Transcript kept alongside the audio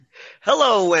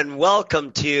Hello and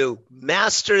welcome to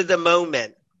Master the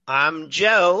Moment. I'm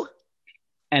Joe.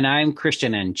 And I'm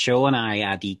Christian, and Joe and I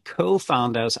are the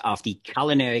co-founders of the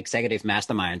Culinary Executive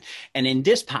Mastermind. And in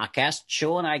this podcast,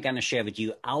 Joe and I are going to share with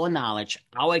you our knowledge,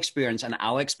 our experience, and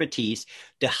our expertise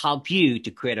to help you to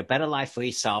create a better life for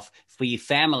yourself, for your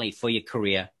family, for your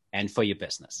career, and for your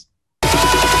business.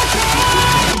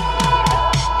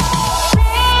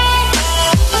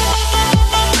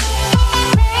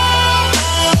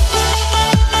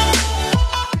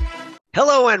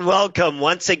 Hello and welcome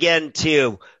once again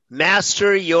to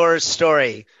Master Your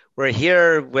Story. We're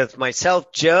here with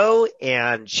myself, Joe,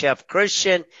 and Chef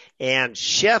Christian, and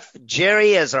Chef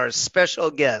Jerry as our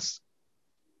special guest.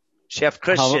 Chef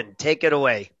Christian, take it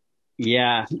away.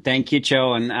 Yeah, thank you,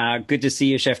 Joe, and good to see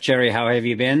you, Chef Jerry. How have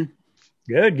you been?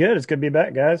 Good. It's good to be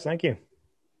back, guys. Thank you.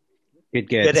 Good.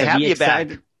 Good to have you back.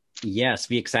 Yes,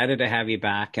 we're excited to have you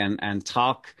back and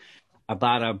talk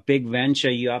about a big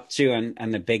venture you're up to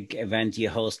and the big event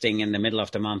you're hosting in the middle of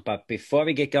the month. But before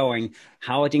we get going,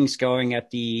 how are things going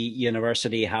at the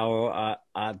university? How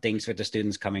are things with the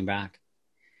students coming back?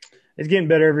 It's getting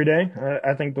better every day.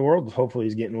 I think the world hopefully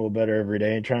is getting a little better every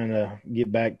day, trying to get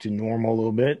back to normal a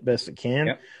little bit, best it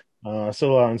can. Yep.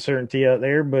 Still a lot of uncertainty out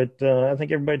there, but I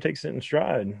think everybody takes it in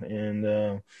stride.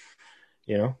 And,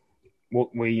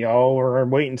 we all are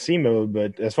wait and see mode.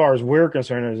 But as far as we're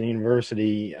concerned as a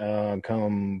university,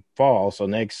 come fall, so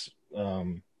next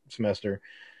semester,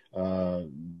 the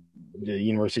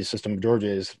University System of Georgia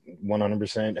is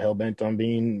 100% hell bent on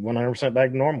being 100%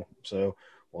 back to normal. So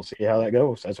we'll see how that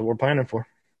goes. That's what we're planning for.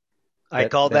 I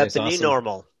call that the new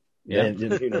normal. Yeah.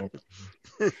 The new normal.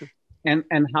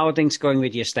 And how are things going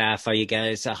with your staff? Are you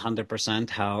guys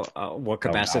 100%? What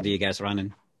capacity are you guys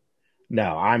running?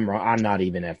 No, I'm not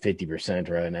even at 50%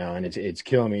 right now, and it's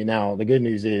killing me. Now, the good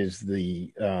news is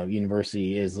the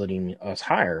university is letting us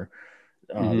hire.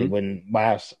 They wouldn't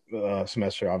last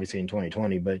semester, obviously in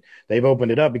 2020, but they've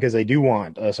opened it up because they do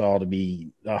want us all to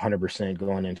be 100%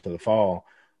 going into the fall.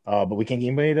 But we can't get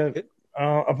anybody to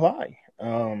apply.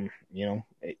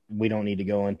 We don't need to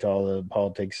go into all the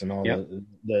politics and all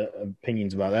the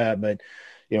opinions about that, but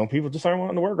people just aren't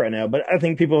wanting to work right now. But I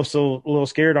think people are still a little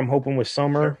scared. I'm hoping with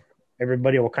summer,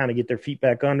 everybody will kind of get their feet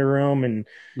back under them and,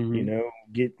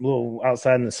 get a little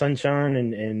outside in the sunshine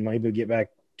and maybe get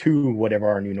back to whatever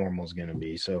our new normal is going to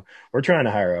be. So we're trying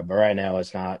to hire up, but right now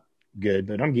it's not good,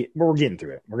 but we're getting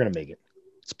through it. We're going to make it.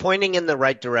 It's pointing in the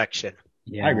right direction.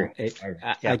 Yeah, I agree.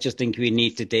 I just think we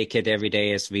need to take it every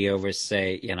day, as we always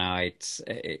say,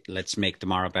 let's make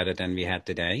tomorrow better than we had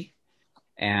today.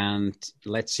 And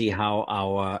let's see how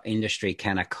our industry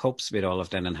kind of copes with all of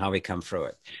that and how we come through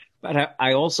it. But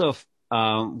I also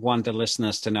want the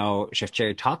listeners to know, Chef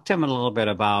Jerry, talk to them a little bit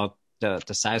about the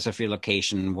size of your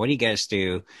location. What do you guys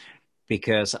do?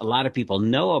 Because a lot of people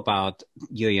know about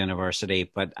your university,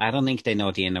 but I don't think they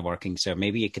know the inner workings. So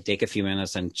maybe you could take a few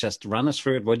minutes and just run us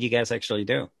through it. What do you guys actually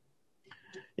do?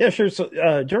 Yeah, sure.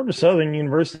 So Georgia Southern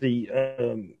University,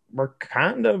 we're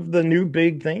kind of the new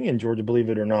big thing in Georgia, believe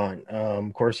it or not.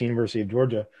 Of course, the University of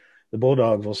Georgia, the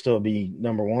Bulldogs will still be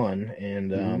number one.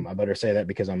 And I better say that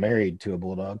because I'm married to a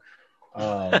Bulldog.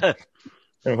 If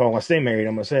I want to stay married,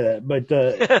 I'm going to say that. But,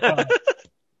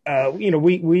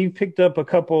 we picked up a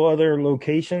couple other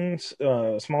locations,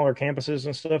 smaller campuses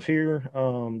and stuff here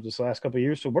this last couple of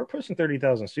years. So we're pushing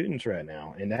 30,000 students right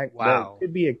now. And that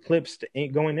could be eclipsed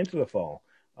going into the fall.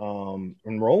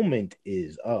 Enrollment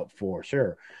is up for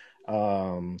sure.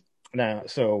 Now,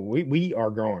 so we are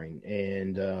growing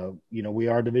and, we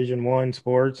are Division I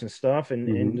sports and stuff.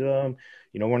 And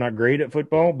we're not great at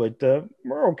football, but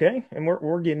we're okay. And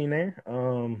we're getting there.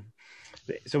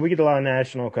 So we get a lot of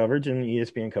national coverage and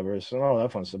ESPN coverage and all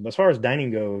that fun stuff. But as far as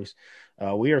dining goes,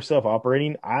 we are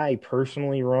self-operating. I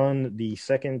personally run the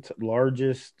second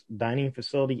largest dining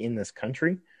facility in this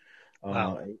country.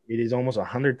 Wow. It is almost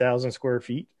 100,000 square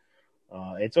feet.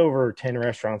 It's over 10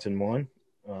 restaurants in one,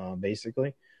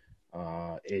 basically.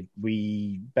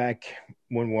 We back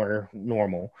when we're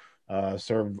normal,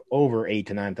 serve over 8,000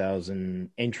 to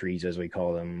 9,000 entries, as we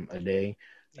call them, a day.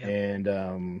 Yeah.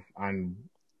 And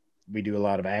we do a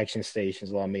lot of action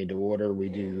stations, a lot of made to order. We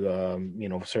do,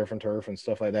 surf and turf and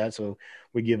stuff like that. So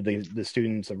we give the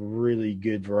students a really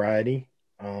good variety.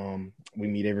 We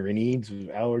meet every needs,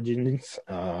 allergens,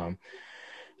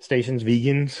 stations,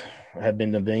 vegans. Have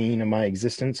been the bane of my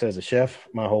existence as a chef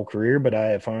my whole career, but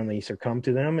I have finally succumbed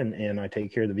to them and I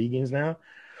take care of the vegans now.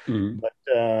 But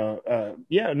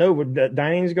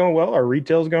dining's going well. Our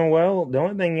retail's going well. The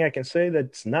only thing I can say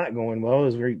that's not going well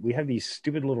is we have these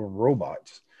stupid little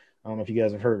robots. I don't know if you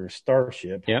guys have heard of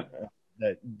Starship. Yeah.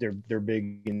 that they're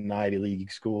big in Ivy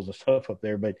League schools and stuff up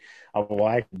there. But well,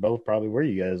 actually both probably where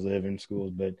you guys live in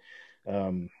schools, but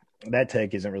that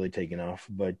tech isn't really taking off.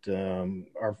 But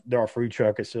our food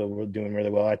truck is still doing really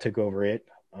well. I took over it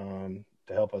to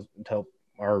help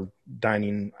our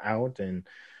dining out, and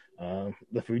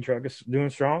the food truck is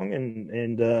doing strong,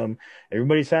 and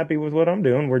everybody's happy with what I'm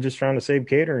doing. We're just trying to save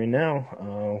catering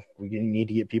now. We need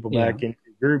to get people back in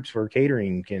groups where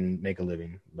catering can make a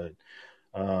living. But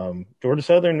Georgia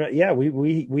Southern,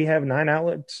 we have 9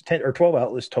 outlets, 10 or 12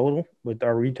 outlets total with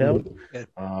our retail.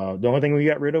 The only thing we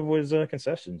got rid of was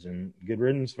concessions, and good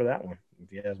riddance for that one,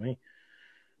 if you ask me.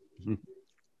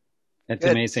 That's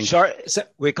amazing.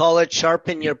 We call it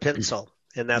sharpen your pencil,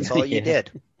 and that's all you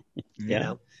did. You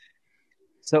know.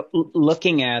 So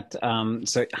looking at,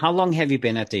 so how long have you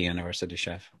been at the university,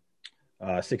 Chef?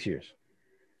 6 years.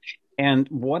 And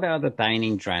what are the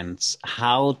dining trends?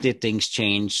 How did things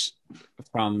change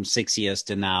from 6 years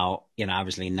to now?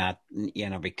 Obviously not, with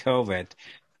COVID,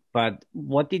 but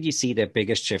what did you see the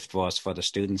biggest shift was for the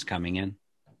students coming in?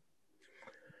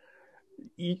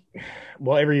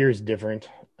 Well, every year is different.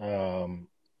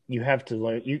 You have to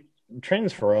learn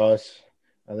trends for us,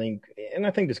 I think, and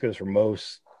I think this goes for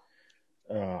most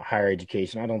higher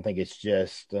education. I don't think it's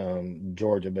just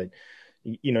Georgia, but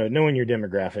knowing your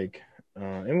demographic,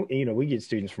 and we get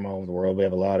students from all over the world. We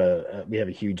have we have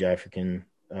a huge African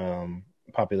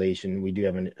population. We do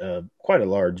have quite a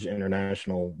large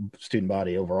international student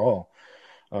body overall.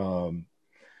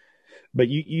 But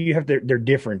you have they're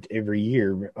different every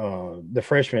year. The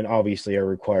freshmen obviously are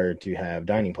required to have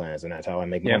dining plans, and that's how I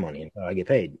make my money and how I get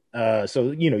paid.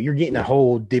 So you're getting a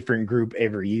whole different group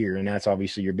every year, and that's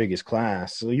obviously your biggest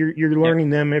class. So you're learning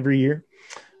them every year.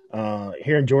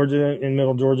 Here in Georgia, in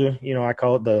Middle Georgia, I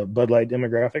call it the Bud Light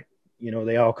demographic.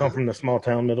 They all come from the small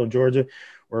town Middle Georgia,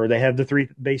 where they have the 3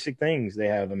 basic things. They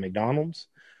have a McDonald's,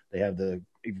 they have the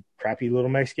crappy little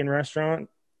Mexican restaurant,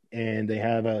 and they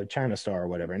have a China Star or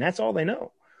whatever, and that's all they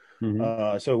know.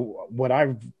 So what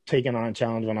I've taken on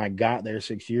challenge when I got there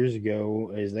 6 years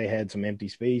ago is they had some empty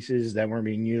spaces that weren't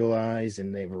being utilized,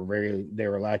 and they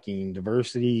were lacking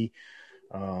diversity.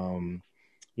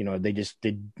 They just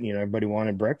did, everybody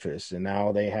wanted breakfast, and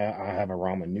now I have a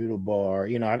ramen noodle bar.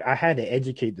 I had to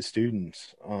educate the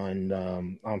students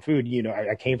on food.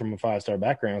 I came from a 5-star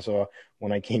background, so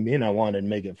when I came in, I wanted to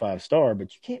make it 5-star,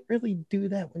 but you can't really do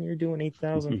that when you're doing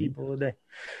 8,000 people a day.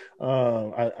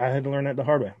 I had to learn that the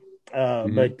hard way.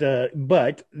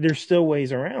 But there's still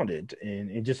ways around it.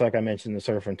 And just like I mentioned, the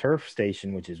surf and turf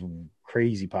station, which is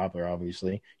crazy popular,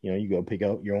 obviously, you go pick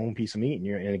out your own piece of meat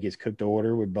and it gets cooked to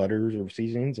order with butters or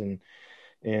seasonings. And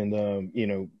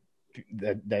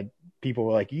that people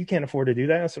were like, you can't afford to do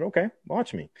that. I said, okay,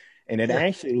 watch me. And it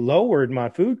actually lowered my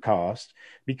food cost,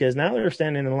 because now they're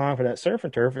standing in line for that surf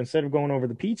and turf instead of going over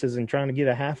the pizzas and trying to get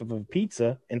a half of a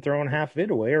pizza and throwing half of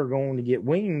it away, or going to get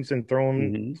wings and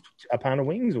throwing a pound of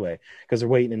wings away because they're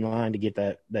waiting in line to get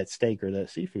that steak or that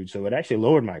seafood. So it actually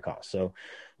lowered my cost. So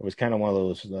it was kind of one of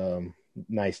those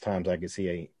nice times I could see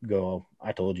I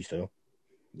told you so.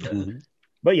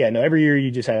 But yeah, no, every year you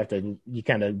just have to, you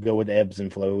kind of go with the ebbs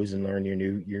and flows and learn your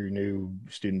new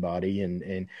student body.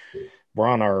 And we're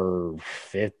on our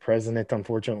 5th president,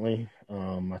 unfortunately.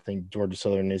 I think Georgia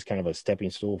Southern is kind of a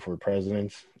stepping stool for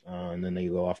presidents, and then they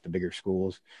go off to bigger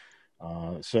schools.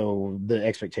 So the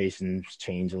expectations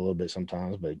change a little bit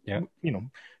sometimes, but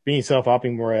being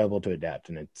self-opting, we're able to adapt,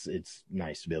 and it's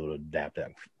nice to be able to adapt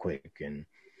that quick, and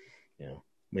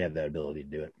we have that ability to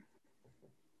do it.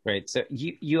 Great. So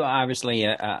you are obviously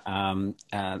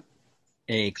a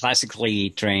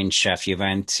classically trained chef. You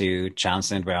went to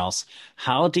Johnson & Wales.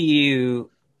 How do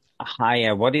you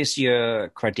hire? What is your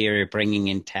criteria bringing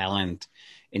in talent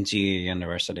into your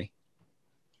university?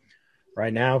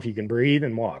 Right now, if you can breathe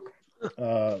and walk.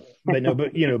 Before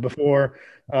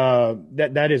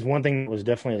that is one thing that was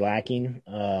definitely lacking.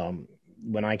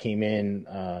 When I came in,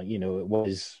 it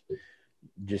was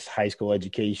just high school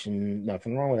education,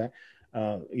 nothing wrong with that.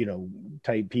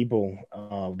 Type people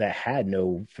that had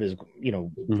no physical,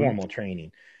 formal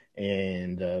training.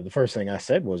 And the first thing I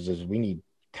said was we need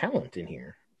talent in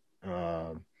here.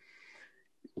 I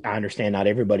understand not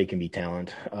everybody can be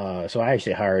talent. So I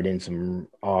actually hired in some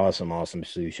awesome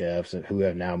sous chefs who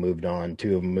have now moved on.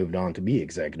 2 of them moved on to be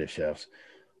executive chefs.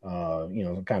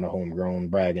 Kind of homegrown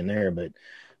bragging there, but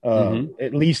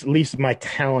at least my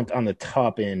talent on the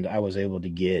top end, I was able to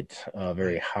get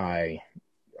very high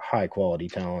quality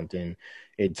talent. And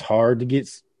it's hard to get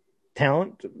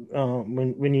talent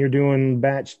when you're doing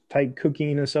batch type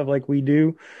cooking and stuff like we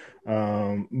do.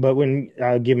 But when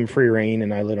I give them free reign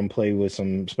and I let them play with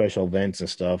some special events and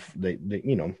stuff,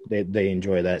 they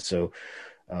enjoy that. So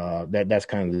that's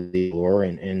kind of the lure,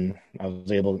 and I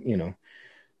was able,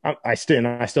 I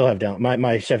still have down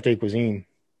my chef de cuisine,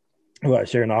 who I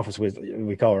share an office with.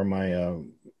 We call her my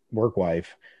work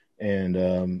wife,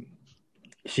 and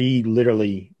she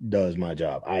literally does my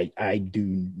job. I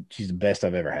do. She's the best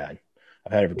I've ever had.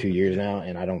 I've had her for 2 years now,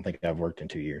 and I don't think I've worked in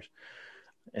 2 years.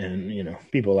 And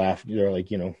people laugh. They're like,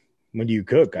 when do you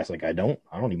cook? I was like, I don't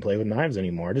even play with knives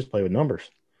anymore. I just play with numbers,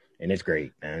 and it's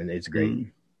great, and it's great.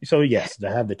 Mm. So yes,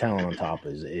 to have the talent on top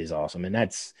is awesome, and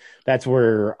that's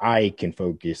where I can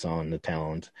focus on the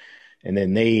talent, and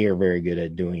then they are very good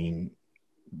at doing,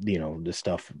 the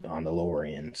stuff on the lower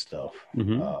end stuff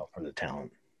for the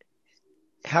talent.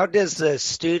 How does the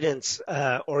students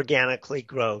organically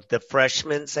grow? The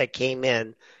freshmen that came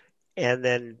in, and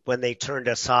then when they turn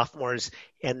to sophomores,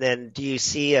 and then do you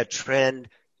see a trend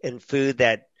in food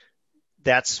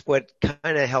that's what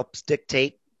kind of helps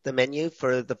dictate the menu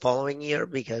for the following year?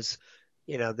 Because,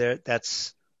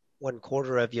 that's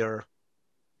 1/4 of your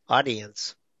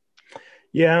audience.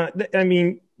 Yeah. I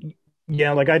mean,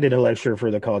 yeah, like I did a lecture for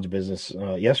the College of Business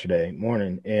yesterday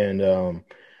morning, and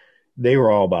they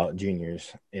were all about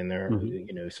juniors in there,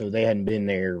 so they hadn't been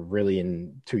there really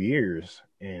in 2 years.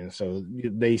 And so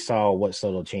they saw what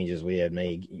subtle changes we had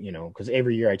made, because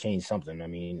every year I changed something. I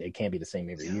mean, it can't be the same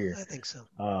every year. I think so.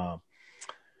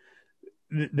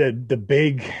 The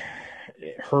big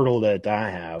hurdle that I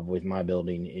have with my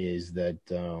building is that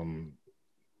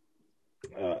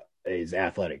is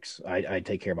athletics. I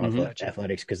take care of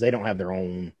athletics because they don't have their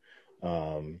own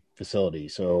facility.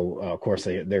 So of course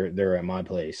they're at my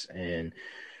place, and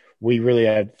we really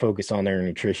had focus on their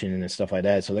nutrition and stuff like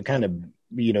that. So that kind of,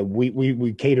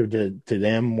 we cater to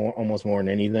them almost more than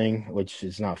anything, which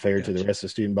is not fair to the rest of the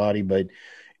student body, but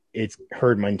it's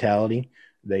herd mentality.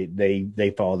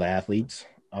 They follow the athletes,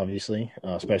 obviously,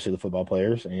 especially the football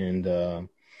players. And,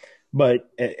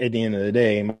 but at the end of the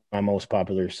day, my most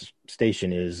popular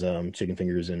station is chicken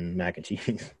fingers and mac and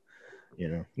cheese.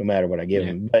 No matter what I give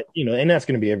them, but and that's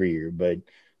going to be every year. But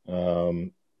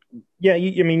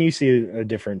you see a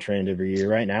different trend every year.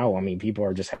 Right now, I mean, people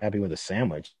are just happy with a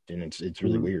sandwich, and it's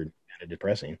really weird, kind of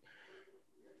depressing.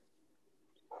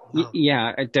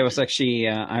 Yeah, there was actually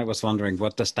I was wondering,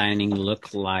 what does dining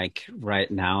look like right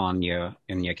now in your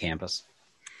campus?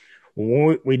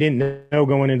 We didn't know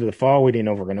going into the fall. We didn't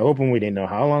know if we're going to open. We didn't know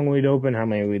how long we'd open, how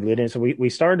many we'd let in. So we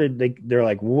started. They're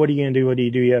like, "What are you going to do? What do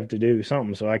you do? You have to do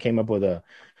something." So I came up with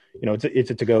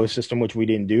it's a to-go system, which we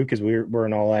didn't do because we're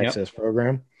an all access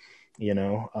program. You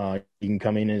can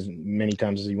come in as many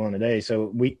times as you want a day.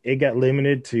 So it got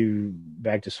limited to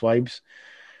back to swipes.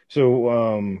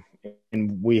 So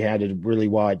and we had to really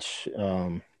watch.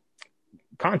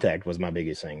 Contact was my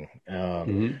biggest thing.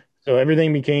 So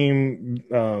everything became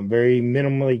very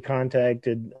minimally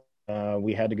contacted.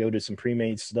 We had to go to some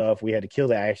pre-made stuff. We had to kill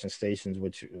the action stations,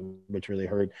 which really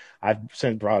hurt. I've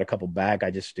since brought a couple back. I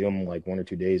just do them like 1 or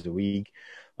 2 days a week.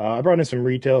 I brought in some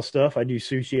retail stuff. I do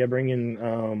sushi. I bring in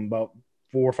about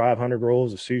 400 or 500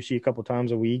 rolls of sushi a couple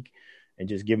times a week and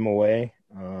just give them away.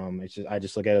 I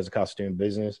just look at it as a costume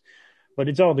business, but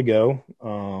it's all to go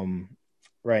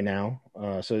right now.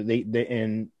 So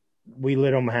and we let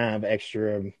them have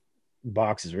extra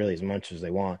boxes really as much as they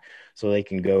want, so they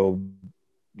can go,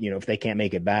 if they can't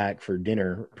make it back for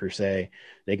dinner per se,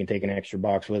 they can take an extra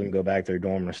box with them, go back to their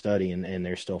dorm or study, and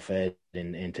they're still fed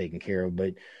and taken care of.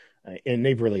 But and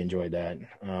they've really enjoyed that.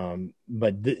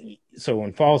 So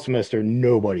in fall semester,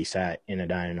 nobody sat in a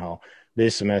dining hall.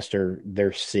 This semester,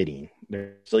 they're sitting.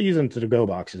 They're still using the to-go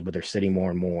boxes, but they're sitting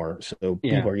more and more. So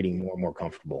people are getting more and more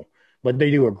comfortable. But they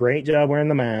do a great job wearing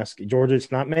the mask. Georgia,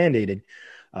 it's not mandated.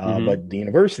 But the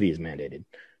university is mandated,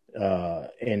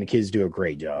 and the kids do a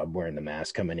great job wearing the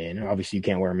mask coming in. Obviously, you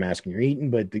can't wear a mask when you're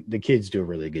eating, but the kids do a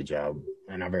really good job,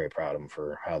 and I'm very proud of them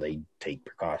for how they take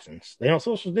precautions. They don't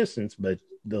social distance, but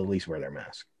they'll at least wear their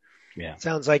mask. Yeah,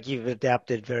 sounds like you've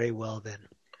adapted very well then.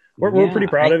 We're pretty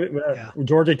proud of it.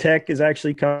 Georgia Tech is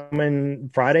actually coming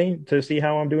Friday to see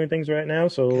how I'm doing things right now.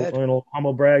 So a little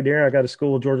humble brag there. I got to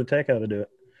school Georgia Tech how to do it.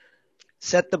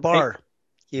 Set the bar.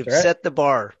 You've set the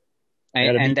bar.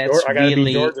 And that's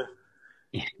really,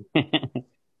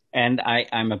 and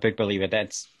I'm a big believer.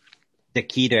 That's the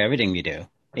key to everything we do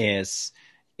is,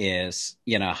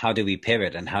 how do we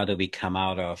pivot and how do we come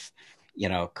out of,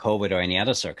 COVID or any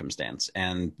other circumstance?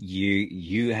 And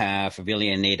you have a really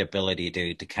innate ability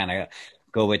to kind of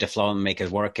go with the flow and make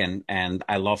it work. And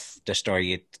I love the story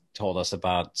you told us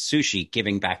about sushi,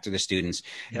 giving back to the students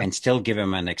and still give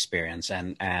them an experience.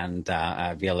 And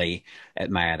I really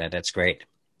admire that. That's great.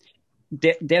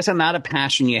 there's another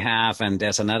passion you have, and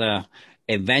there's another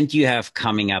event you have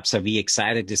coming up. So we're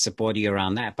excited to support you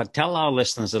around that. But tell our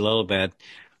listeners a little bit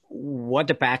what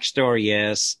the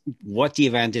backstory is, what the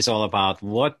event is all about,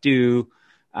 what can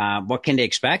they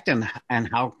expect, and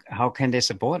how can they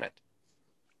support it?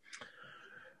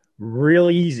 Real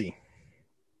easy.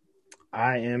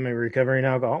 I am a recovering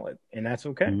alcoholic, and that's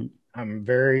okay. Mm-hmm. I'm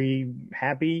very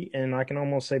happy, and I can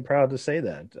almost say proud to say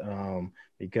that,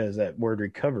 because that word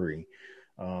recovery.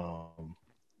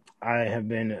 I have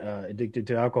been addicted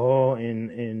to alcohol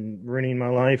and ruining my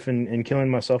life and killing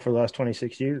myself for the last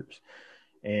 26 years.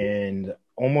 And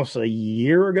almost a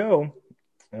year ago,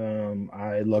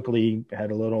 I luckily had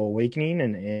a little awakening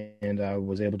and I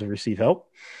was able to receive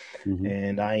help. Mm-hmm.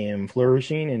 And I am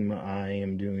flourishing, and I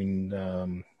am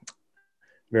doing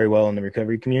very well in the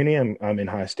recovery community. I'm in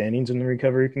high standings in the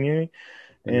recovery community.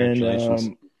 Congratulations.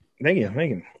 And thank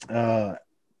you.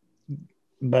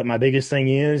 But my biggest thing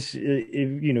is,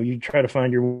 if, you try to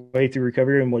find your way through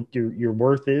recovery and what your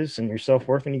worth is and your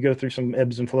self-worth, and you go through some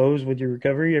ebbs and flows with your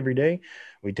recovery every day.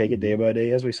 We take it day by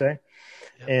day, as we say.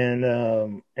 Yep.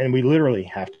 And we literally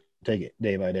have to take it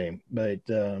day by day. But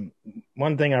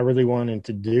one thing I really wanted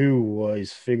to do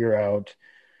was figure out,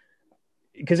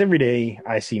 because every day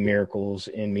I see miracles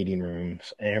in meeting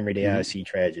rooms, and every day I see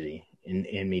tragedy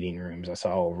in meeting rooms. I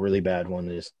saw a really bad one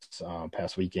this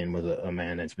past weekend with a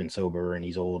man that's been sober, and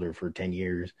he's older for 10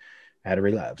 years, had a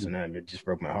relapse, and it just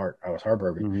broke my heart. I was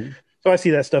heartbroken. Mm-hmm. So I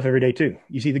see that stuff every day too.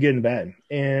 You see the good and bad.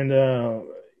 And, I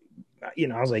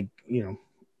was like,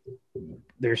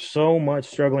 there's so much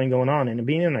struggling going on. And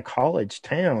being in a college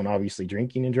town, obviously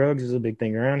drinking and drugs is a big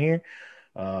thing around here.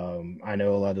 I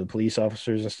know a lot of the police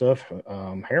officers and stuff.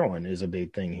 Heroin is a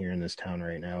big thing here in this town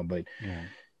right now. But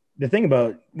the thing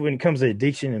about when it comes to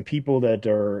addiction and people that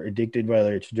are addicted,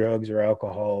 whether it's drugs or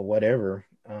alcohol, whatever,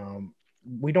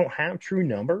 we don't have true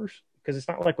numbers, because it's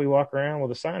not like we walk around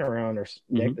with a sign around our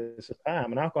neck that says,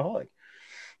 I'm an alcoholic.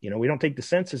 We don't take the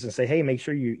census and say, hey, make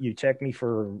sure you check me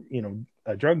for,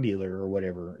 a drug dealer or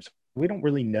whatever. So we don't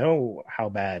really know how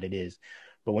bad it is.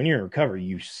 But when you're in recovery,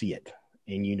 you see it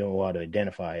and you know how to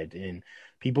identify it. And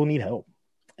people need help.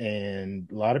 And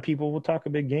a lot of people will talk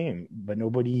a big game, but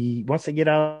nobody, once they get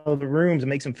out of the rooms, it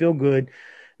makes them feel good. And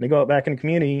they go out back in the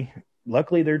community.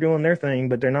 Luckily, they're doing their thing,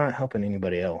 but they're not helping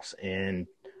anybody else. And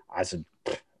I said,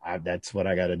 that's what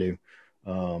I got to do.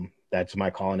 That's my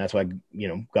calling. That's why,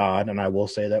 God, and I will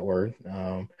say that word,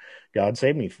 God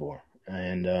saved me for.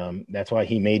 And that's why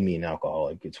he made me an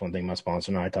alcoholic. It's one thing my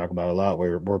sponsor and I talk about a lot.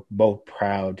 We're both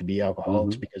proud to be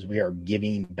alcoholics because we are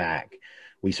giving back.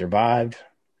 We survived.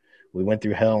 We went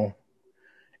through hell,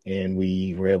 and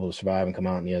we were able to survive and come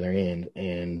out on the other end.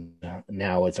 And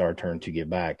now it's our turn to give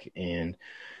back. And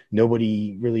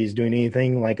nobody really is doing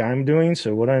anything like I'm doing.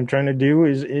 So what I'm trying to do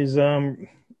is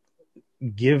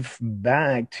give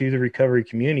back to the recovery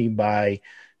community by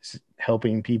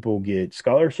helping people get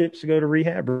scholarships to go to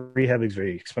rehab. Rehab is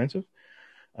very expensive.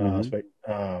 But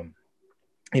I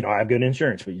have good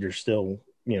insurance, but you're still,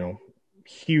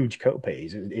 huge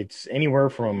copays. It's anywhere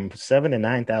from $7,000 to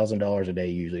 $9,000 a day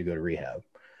usually to go to rehab.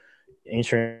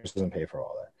 Insurance doesn't pay for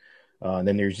all that.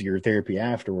 Then there's your therapy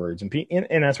afterwards, and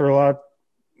that's where a lot of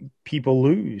people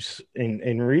lose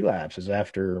in relapses.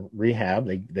 After rehab,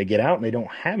 they get out and they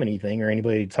don't have anything or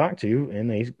anybody to talk to, and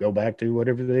they go back to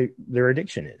whatever their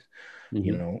addiction is.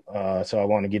 So I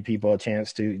want to give people a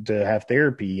chance to have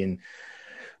therapy and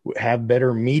have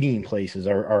better meeting places.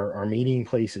 Our meeting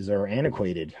places are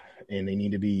antiquated, and they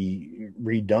need to be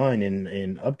redone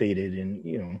and updated,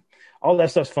 and all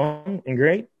that stuff's fun and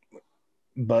great,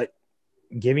 but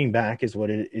giving back is what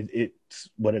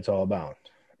it's all about.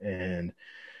 And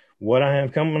what I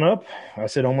have coming up, I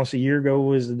said almost a year ago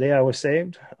was the day I was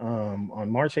saved.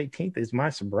 On March 18th is my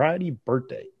sobriety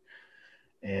birthday.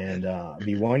 And it'll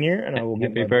be 1 year, and I will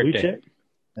get my blue chip.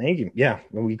 Thank you. Yeah,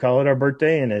 we call it our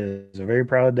birthday, and it is a very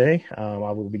proud day. I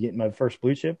will be getting my first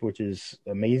blue chip, which is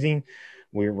amazing.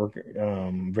 We're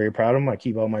very proud of them. I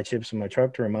keep all my chips in my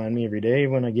truck to remind me every day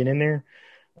when I get in there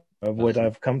of what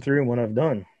I've come through and what I've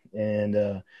done.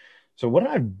 And so what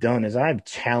I've done is I've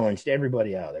challenged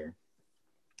everybody out there.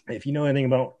 If you know anything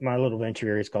about my little venture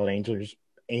area, it's called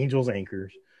Angels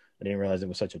Anchors. I didn't realize it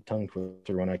was such a tongue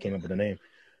twister when I came up with the name.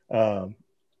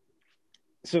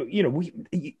 So, we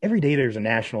every day there's a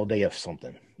national day of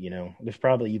something, there's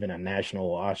probably even a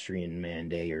national Austrian man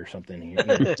day or something here.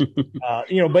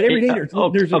 But every day there's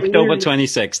October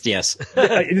 26th. Yes.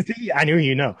 I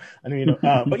knew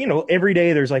but every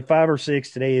day there's like 5 or 6.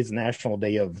 Today is National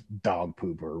Day of Dog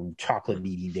Poop or Chocolate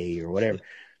Eating Day or whatever.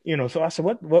 So I said,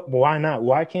 why not?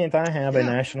 Why can't I have a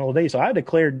national day? So I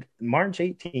declared March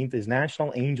 18th is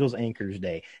National Angels Anchors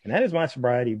Day. And that is my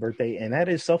sobriety birthday. And that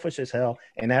is selfish as hell.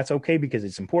 And that's okay because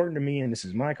it's important to me. And this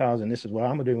is my cause. And this is what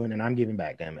I'm doing. And I'm giving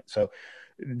back, damn it. So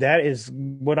that is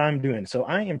what I'm doing. So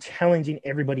I am challenging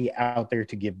everybody out there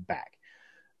to give back.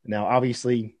 Now,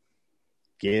 obviously,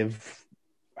 give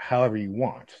however you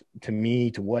want, to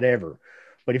me, to whatever.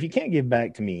 But if you can't give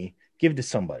back to me, give to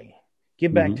somebody.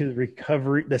 Give back to the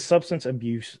recovery, the substance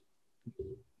abuse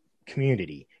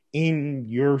community in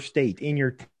your state, in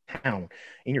your town,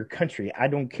 in your country. I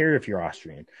don't care if you're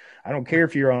Austrian. I don't care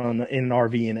if you're in an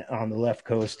RV on the left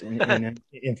coast and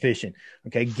fishing.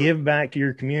 Okay, give back to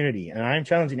your community. And I'm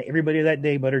challenging everybody that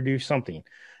day better do something.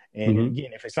 And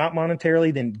again, if it's not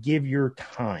monetarily, then give your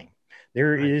time.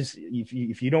 There is,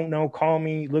 if you don't know, call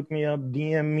me, look me up,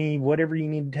 DM me, whatever you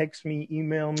need, text me,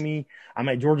 email me. I'm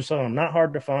at Georgia Southern. I'm not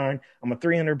hard to find. I'm a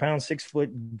 300-pound,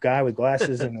 6-foot guy with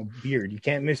glasses and a beard. You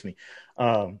can't miss me.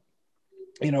 So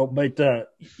I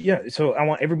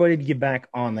want everybody to get back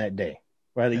on that day.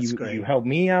 Whether you help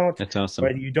me out, that's awesome.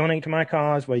 Whether you donate to my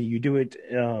cause, whether you do it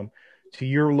to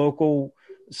your local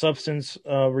substance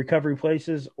recovery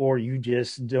places, or you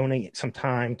just donate some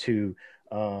time to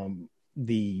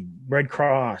the Red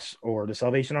Cross or the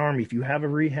Salvation Army. If you have a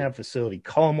rehab facility,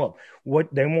 call them up.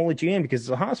 They won't let you in because it's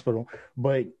a hospital,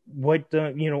 but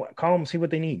call them, see what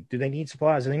they need. Do they need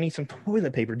supplies? Do they need some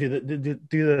toilet paper? Do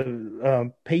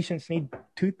the patients need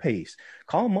toothpaste?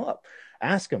 Call them up,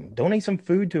 ask them, donate some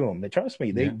food to them. Trust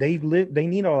me, they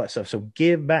need all that stuff. So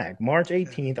give back. March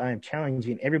 18th, I am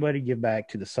challenging everybody to give back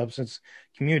to the substance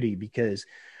community, because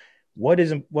what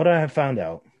I have found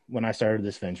out when I started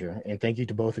this venture, and thank you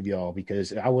to both of y'all,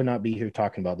 because I would not be here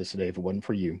talking about this today if it wasn't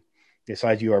for you.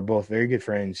 Besides, you are both very good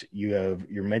friends. You're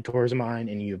mentors of mine,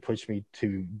 and you have pushed me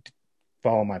to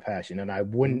follow my passion. And I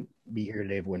wouldn't be here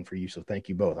today if it wasn't for you. So thank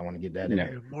you both. I want to get that in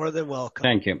there. You're more than welcome.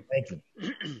 Thank you. Thank you.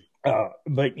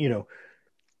 But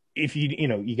if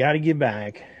you got to give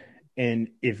back, and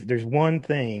if there's one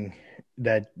thing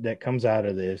that comes out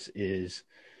of this is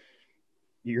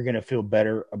you're going to feel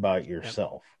better about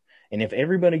yourself. Yep. And if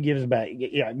everybody gives back,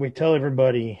 we tell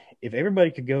everybody, if everybody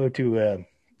could go to a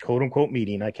quote unquote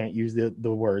meeting, I can't use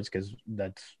the words because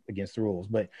that's against the rules,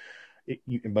 but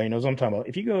everybody knows what I'm talking about.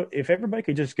 If everybody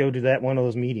could just go to that one of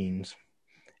those meetings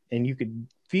and you could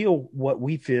feel what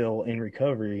we feel in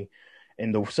recovery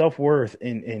and the self-worth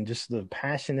and just the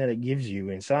passion that it gives you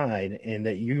inside, and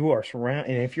that you are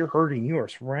surrounded, and if you're hurting, you are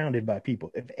surrounded by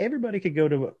people. If everybody could go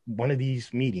to one of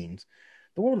these meetings,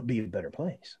 the world would be a better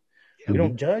place. We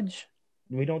don't judge.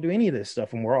 We don't do any of this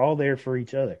stuff, and we're all there for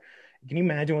each other. Can you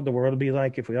imagine what the world would be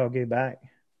like if we all gave back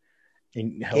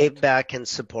and helped? Gave back and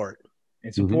support.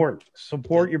 And support.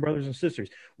 Support your brothers and sisters.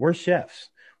 We're chefs.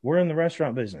 We're in the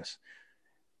restaurant business.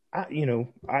 Besides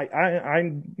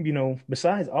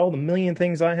all the million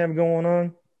things I have going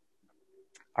on,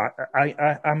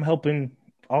 I'm helping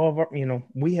all of our,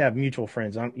 we have mutual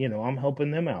friends. I'm helping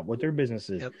them out with their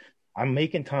businesses. Yep. I'm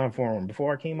making time for them.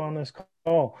 Before I came on this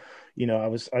call, I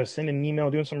was sending an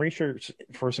email, doing some research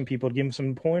for some people to give them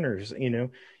some pointers.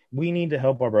 We need to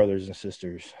help our brothers and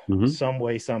sisters some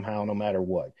way, somehow, no matter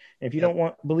what. And if you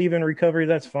don't believe in recovery,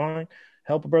 that's fine.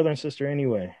 Help a brother and sister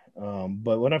anyway.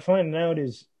 But what I'm finding out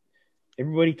is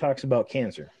everybody talks about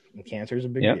cancer, and cancer is a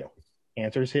big deal.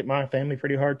 Cancer's hit my family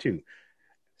pretty hard too.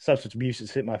 Substance abuse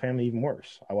has hit my family even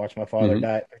worse. I watched my father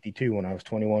die at 52 when I was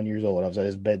 21 years old. I was at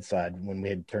his bedside when we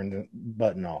had turned the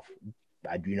button off.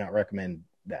 I do not recommend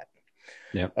that.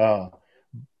 Yeah.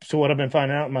 So what I've been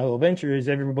finding out in my little venture is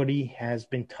everybody has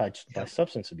been touched by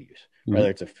substance abuse, whether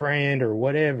it's a friend or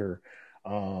whatever.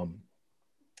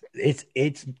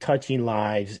 It's touching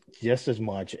lives just as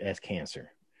much as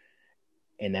cancer.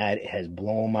 And that has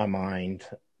blown my mind.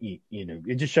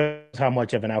 It just shows how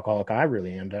much of an alcoholic I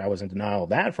really am, that I was in denial of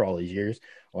that for all these years.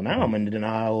 Well, now I'm in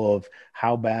denial of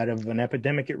how bad of an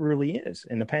epidemic it really is.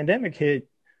 And the pandemic hit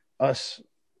us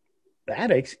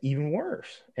addicts even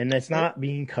worse. And that's not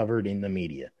being covered in the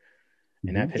media.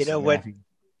 And that pisses me off.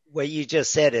 What you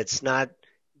just said, it's not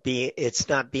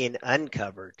being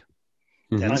uncovered.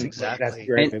 That's exactly.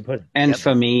 And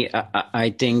for me,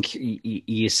 I think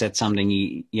you said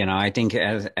something, I think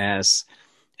as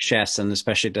chefs, and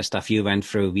especially the stuff you went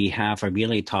through, we have a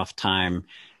really tough time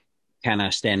kind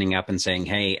of standing up and saying,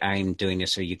 hey, I'm doing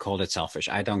this, or you call it selfish.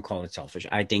 I don't call it selfish.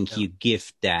 I think you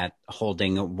give that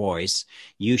holding a voice,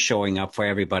 you showing up for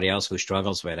everybody else who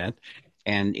struggles with it.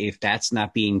 And if that's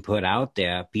not being put out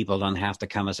there, people don't have the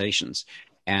conversations.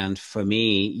 And for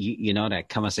me, that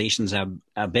conversations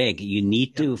are big. You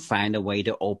need to find a way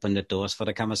to open the doors for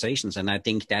the conversations. And I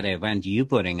think that event you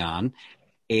putting on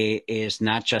is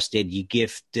not just that you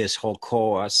give this whole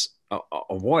cause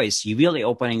a voice, you're really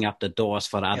opening up the doors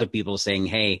for the other people saying,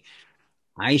 hey,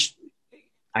 I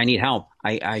need help.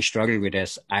 I struggle with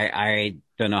this. I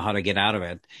don't know how to get out of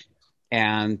it.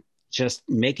 And just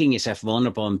making yourself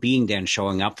vulnerable and being there and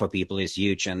showing up for people is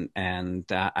huge. And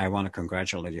I want to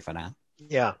congratulate you for that.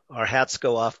 Yeah, our hats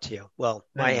go off to you. Well,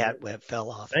 my hat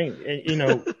fell off.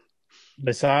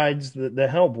 Besides the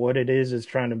help, what it is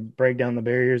trying to break down the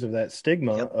barriers of that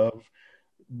stigma of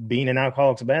being an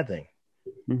alcoholic's a bad thing.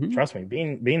 Mm-hmm. Trust me,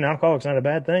 being an alcoholic's not a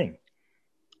bad thing.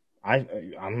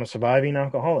 I'm a surviving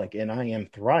alcoholic, and I am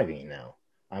thriving now.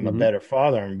 I'm a better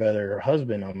father. I'm a better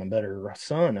husband. I'm a better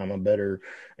son. I'm a better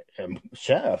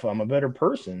chef. I'm a better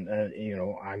person.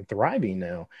 I'm thriving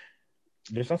now.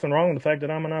 There's nothing wrong with the fact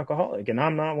that I'm an alcoholic, and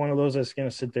I'm not one of those that's going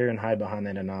to sit there and hide behind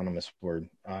that anonymous word.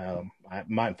 In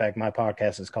fact, my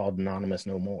podcast is called Anonymous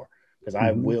No More, because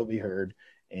I will be heard,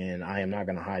 and I am not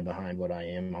going to hide behind what I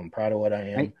am. I'm proud of what I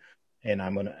am, and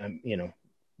I'm going to,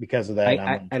 because of that.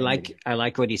 I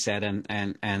like what he said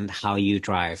and how you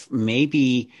drive.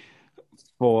 Maybe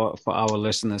for our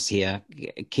listeners here,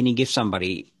 can you give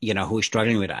somebody, who's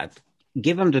struggling with that?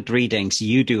 Give them the 3 things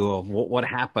you do, or what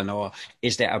happened, or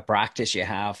is there a practice you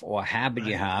have or a habit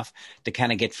you have to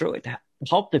kind of get through it?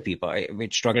 Help the people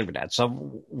which struggle with that. So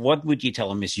what would you tell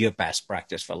them is your best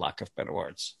practice, for lack of better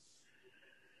words?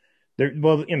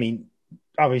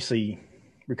 Obviously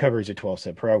recovery is a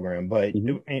 12-step program, but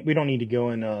we don't need to go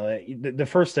in. The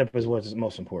first step is what's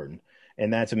most important.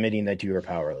 And that's admitting that you are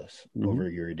powerless over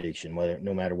your addiction,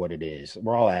 no matter what it is.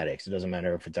 We're all addicts. It doesn't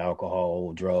matter if it's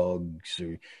alcohol, drugs,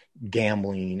 or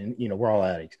gambling, and we're all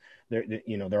addicts.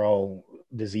 They're all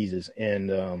diseases.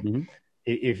 And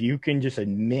if you can just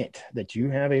admit that you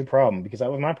have a problem, because that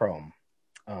was my problem.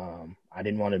 I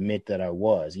didn't want to admit that I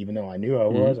was, even though I knew I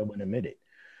was, I wouldn't admit it.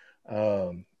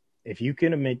 If you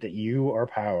can admit that you are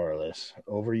powerless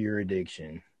over your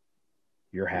addiction,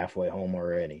 you're halfway home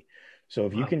already. So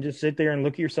if you can just sit there and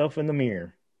look at yourself in the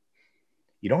mirror,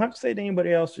 you don't have to say to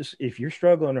anybody else. Just if you're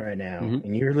struggling right now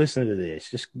and you're listening to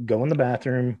this, just go in the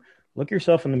bathroom, look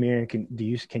yourself in the mirror, and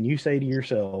can you say to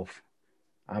yourself,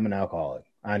 "I'm an alcoholic.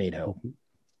 I need help."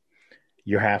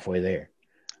 You're halfway there.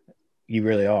 You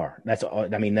really are.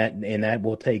 That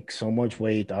will take so much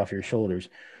weight off your shoulders.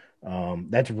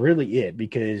 That's really it,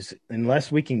 because unless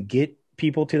we can get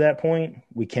people to that point,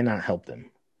 we cannot help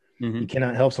them. You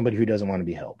cannot help somebody who doesn't want to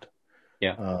be helped.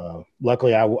 Yeah.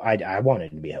 Luckily, I wanted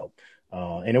to be helped,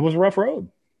 and it was a rough road.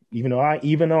 Even though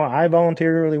I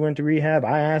voluntarily went to rehab,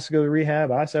 I asked to go to rehab.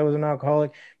 I said I was an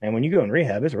alcoholic, and when you go in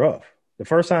rehab, it's rough. The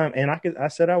first time, and I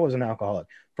said I was an alcoholic.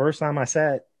 First time I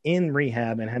sat in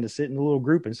rehab and had to sit in a little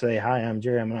group and say, "Hi, I'm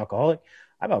Jerry. I'm an alcoholic."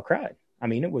 I about cried. I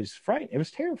mean, it was frightening. It was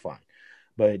terrifying.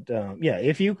 But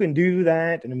if you can do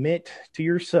that and admit to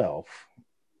yourself,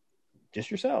 just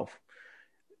yourself,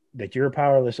 that you're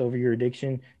powerless over your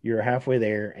addiction, you're halfway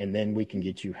there, and then we can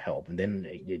get you help. And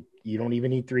then you don't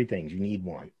even need 3 things. You need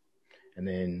 1. And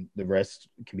then the rest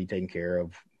can be taken care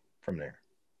of from there.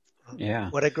 Yeah.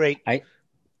 What a great...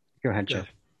 Go ahead,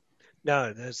 Jeff.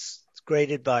 No, that's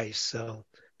great advice. So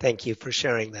thank you for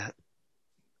sharing that.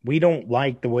 We don't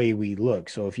like the way we look.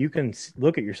 So if you can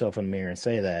look at yourself in the mirror and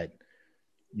say that,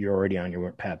 you're already on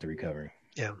your path to recovery.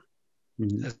 Yeah.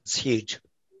 That's huge.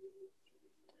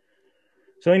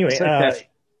 So anyway,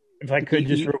 if I could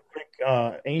just real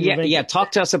quick, Angel.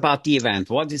 Talk to us about the event.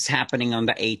 What is happening on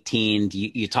the 18th?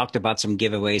 You talked about some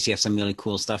giveaways. You have some really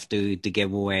cool stuff to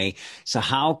give away. So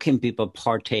how can people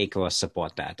partake or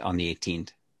support that on the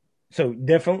 18th? So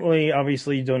definitely,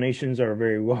 obviously, donations are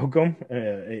very welcome,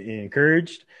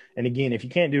 encouraged. And again, if you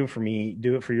can't do it for me,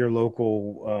 do it for your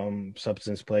local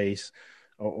substance place.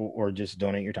 Or just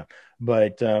donate your time.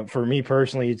 But for me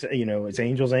personally, it's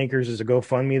Angels Anchors is a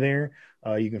GoFundMe there.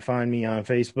 You can find me on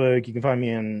Facebook. You can find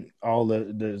me on all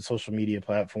the social media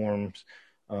platforms.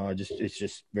 It's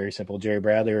just very simple. Jerry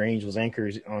Bradley or Angels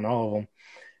Anchors on all of them.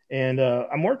 And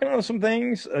I'm working on some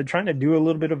things, trying to do a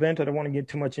little bit of event. I don't want to get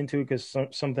too much into it because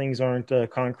some things aren't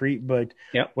concrete. But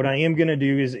what I am going to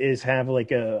do is have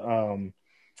like a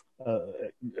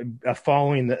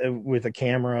following with a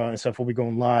camera and stuff. We'll be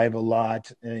going live a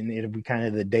lot, and it'll be kind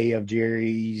of the day of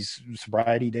Jerry's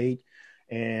sobriety date.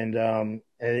 And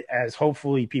as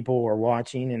hopefully people are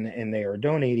watching and they are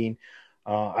donating,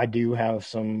 I do have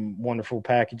some wonderful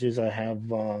packages. I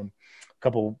have a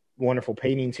couple wonderful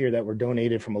paintings here that were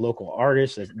donated from a local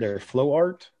artist. They're flow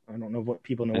art. I don't know what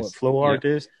people know what flow art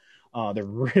is. They're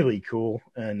really cool,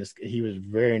 and he was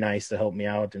very nice to help me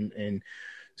out. And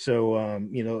so,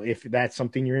 if that's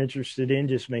something you're interested in,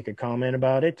 just make a comment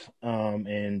about it.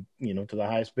 And, to the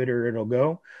highest bidder, it'll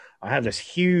go. I have this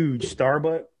huge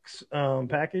Starbucks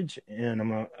package, and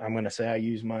I'm gonna say I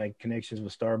use my connections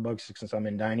with Starbucks since I'm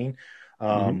in dining.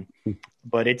 Um,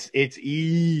 but it's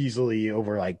easily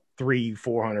over like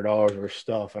 $300-400 worth of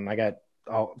stuff, and I got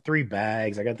all 3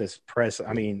 bags. I got this press.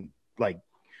 I mean, like,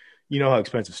 you know how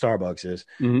expensive Starbucks is.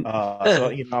 So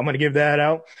I'm gonna give that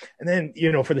out, and then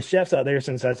for the chefs out there,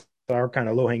 since that's our kind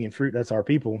of low hanging fruit, that's our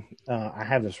people. I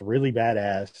have this really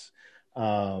badass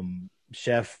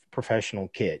chef professional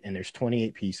kit, and there's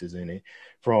 28 pieces in it.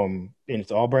 And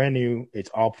it's all brand new. It's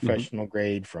all professional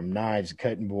grade, from knives,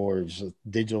 cutting boards,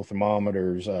 digital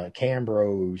thermometers,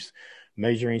 Cambros,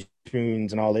 measuring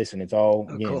spoons, and all this. And it's all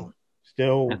cool.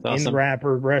 Still That's in the awesome.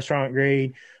 wrapper, restaurant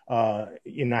grade. I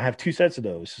have 2 sets of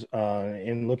those,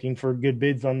 and looking for good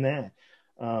bids on that.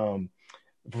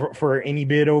 For any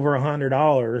bid over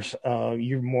 $100,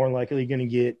 you're more likely going to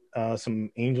get some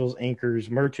Angels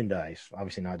Anchors merchandise.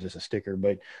 Obviously, not just a sticker,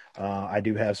 but I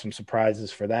do have some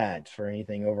surprises for that. For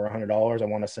anything over $100, I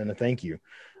want to send a thank you,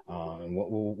 and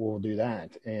we'll do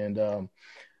that. And I'll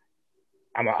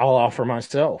offer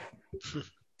myself.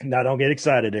 Now, don't get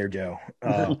excited there, Joe.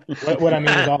 What I mean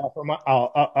is,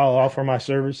 I'll offer my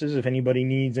services if anybody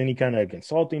needs any kind of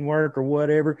consulting work or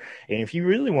whatever. And if you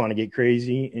really want to get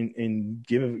crazy and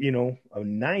give a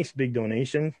nice big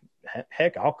donation,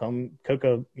 heck, I'll come cook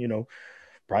a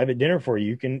private dinner for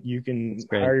you. You can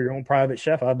hire your own private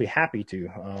chef. I'd be happy to.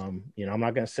 I'm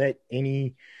not going to set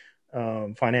any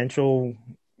financial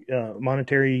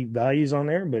monetary values on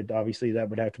there, but obviously that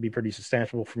would have to be pretty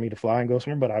substantial for me to fly and go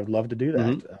somewhere. But I would love to do that.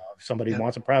 If somebody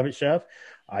wants a private chef,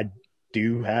 I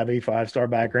do have a 5-star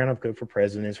background. I've cooked for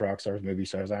presidents, rock stars, movie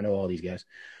stars. I know all these guys.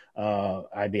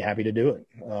 I'd be happy to do it.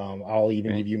 I'll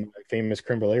even give you my famous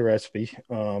creme brulee recipe.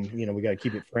 We got to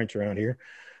keep it French around here.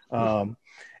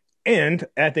 And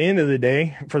at the end of the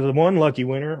day, for the one lucky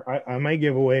winner, I may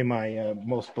give away my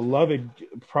most beloved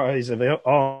prize of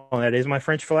all, and that is my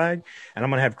French flag. And I'm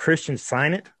going to have Christian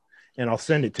sign it, and I'll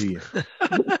send it to you.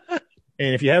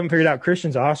 And if you haven't figured out,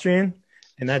 Christian's Austrian,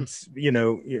 and that's,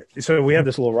 so we have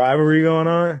this little rivalry going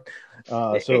on.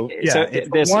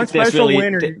 There's one special really,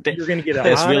 winner, you're going to get a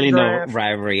There's really autograph. no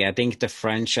rivalry. I think the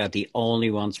French are the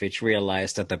only ones which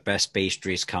realize that the best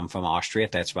pastries come from Austria.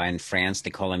 That's why in France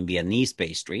they call them Viennese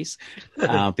pastries,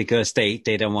 because they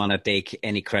don't want to take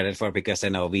any credit for it, because they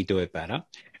know we do it better.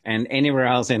 And anywhere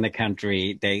else in the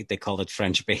country, they call it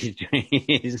French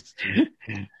pastries.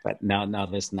 But no,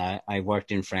 listen, I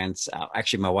worked in France.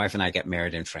 Actually, my wife and I got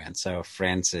married in France. So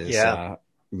France is,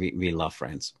 we love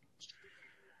France.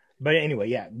 But anyway,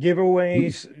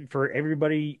 giveaways for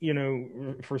everybody,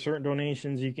 for certain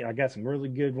donations. I got some really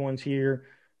good ones here,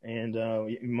 and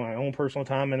my own personal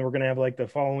time. And we're going to have like the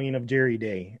following of Jerry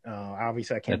Day.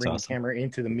 Obviously I can't bring the camera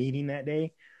into the meeting that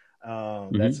day.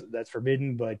 That's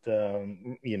forbidden, but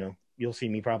you'll see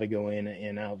me probably go in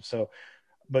and out. So,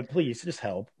 but please just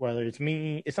help, whether it's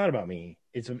me, it's not about me.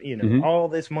 It's, all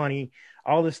this money,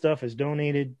 all this stuff is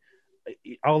donated.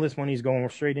 All this money is going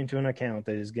straight into an account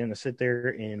that is going to sit there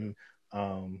and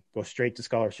go straight to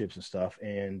scholarships and stuff.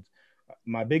 And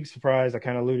my big surprise, I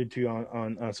kind of alluded to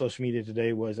on social media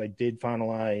today, was I did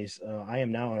finalize. I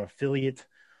am now an affiliate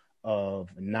of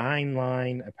 9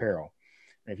 Line Apparel.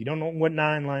 And if you don't know what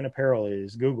 9 Line Apparel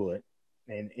is, Google it.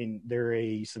 And they're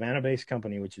a Savannah-based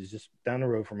company, which is just down the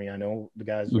road from me. I know the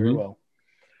guys very well.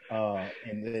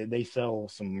 And they sell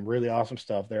some really awesome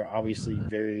stuff. They're obviously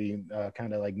very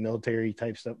kind of like military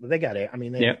type stuff, but they got it. I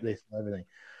mean, they sell everything.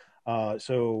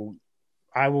 So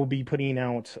I will be putting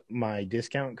out my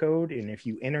discount code, and if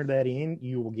you enter that in,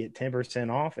 you will get 10%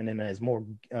 off. And then as more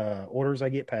orders I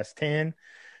get past 10,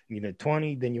 you get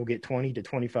 20, then you'll get 20 to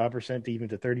 25% to even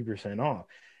to 30% off.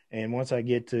 And once I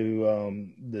get to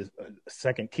the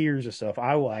second tiers of stuff,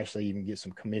 I will actually even get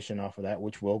some commission off of that,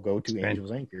 which will go to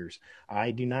Angels Anchors.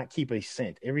 I do not keep a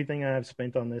cent. Everything I've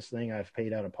spent on this thing, I've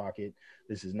paid out of pocket.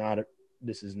 This is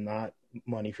not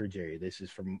money for Jerry. This is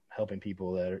from helping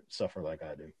people that suffer like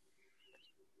I do.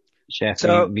 Chef,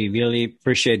 so, we really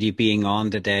appreciate you being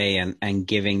on today and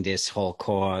giving this whole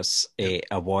cause a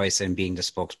voice and being the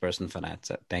spokesperson for that.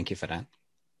 So thank you for that.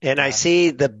 And I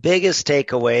see the biggest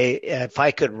takeaway, if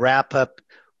I could wrap up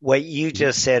what you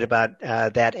just said about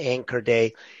that Anchor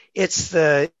Day, it's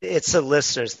the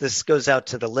listeners. This goes out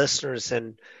to the listeners,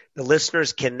 and the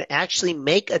listeners can actually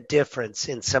make a difference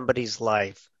in somebody's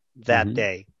life that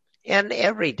day and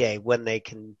every day when they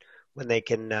can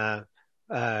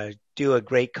do a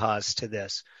great cause to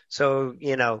this. So,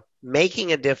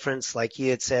 making a difference, like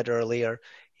you had said earlier,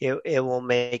 it will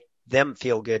make them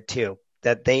feel good too,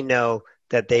 that they know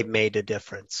that they've made a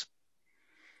difference.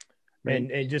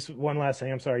 And just one last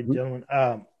thing, I'm sorry,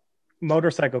 Dylan.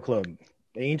 Motorcycle Club.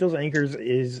 Angels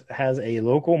Anchors has a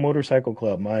local motorcycle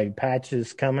club. My patch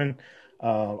is coming.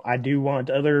 I do want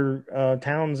other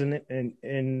towns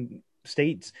and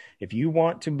states. If you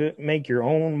want to make your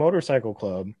own motorcycle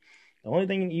club, the only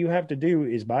thing you have to do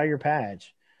is buy your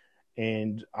patch,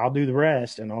 and I'll do the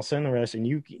rest, and I'll send the rest, and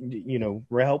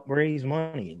help raise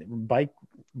money.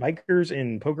 Bikers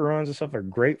and poker runs and stuff are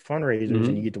great fundraisers,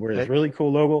 and you get to wear this really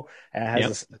cool logo. It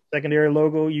has a secondary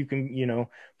logo. You can,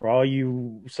 for all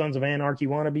you Sons of Anarchy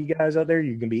wannabe guys out there,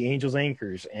 you can be Angels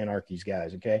Anchors Anarchy's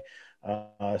guys. Okay,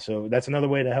 so that's another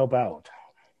way to help out,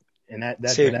 and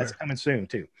that's coming soon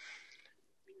too.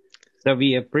 So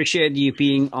we appreciate you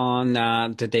being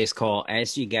on today's call.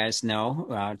 As you guys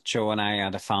know, Joe and I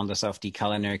are the founders of the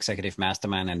Culinary Executive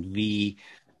Mastermind, and we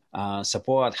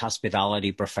support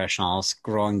hospitality professionals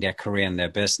growing their career and their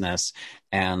business.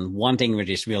 And one thing which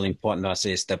is really important to us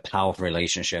is the power of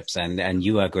relationships. And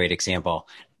you are a great example.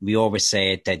 We always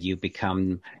say that you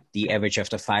become the average of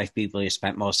the 5 people you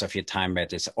spend most of your time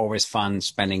with. It's always fun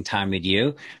spending time with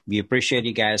you. We appreciate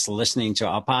you guys listening to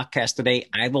our podcast today.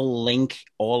 I will link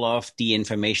all of the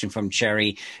information from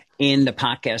Jerry in the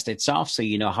podcast itself, so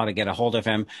you know how to get a hold of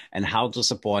him and how to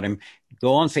support him.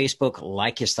 Go on Facebook,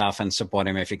 like his stuff, and support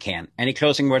him if you can. Any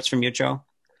closing words from you, Joe?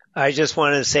 I just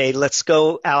want to say, let's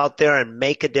go out there and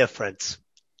make a difference.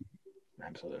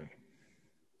 Absolutely.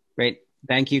 Great.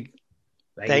 Thank you.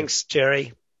 Thanks,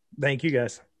 Jerry. Thank you,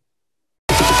 guys.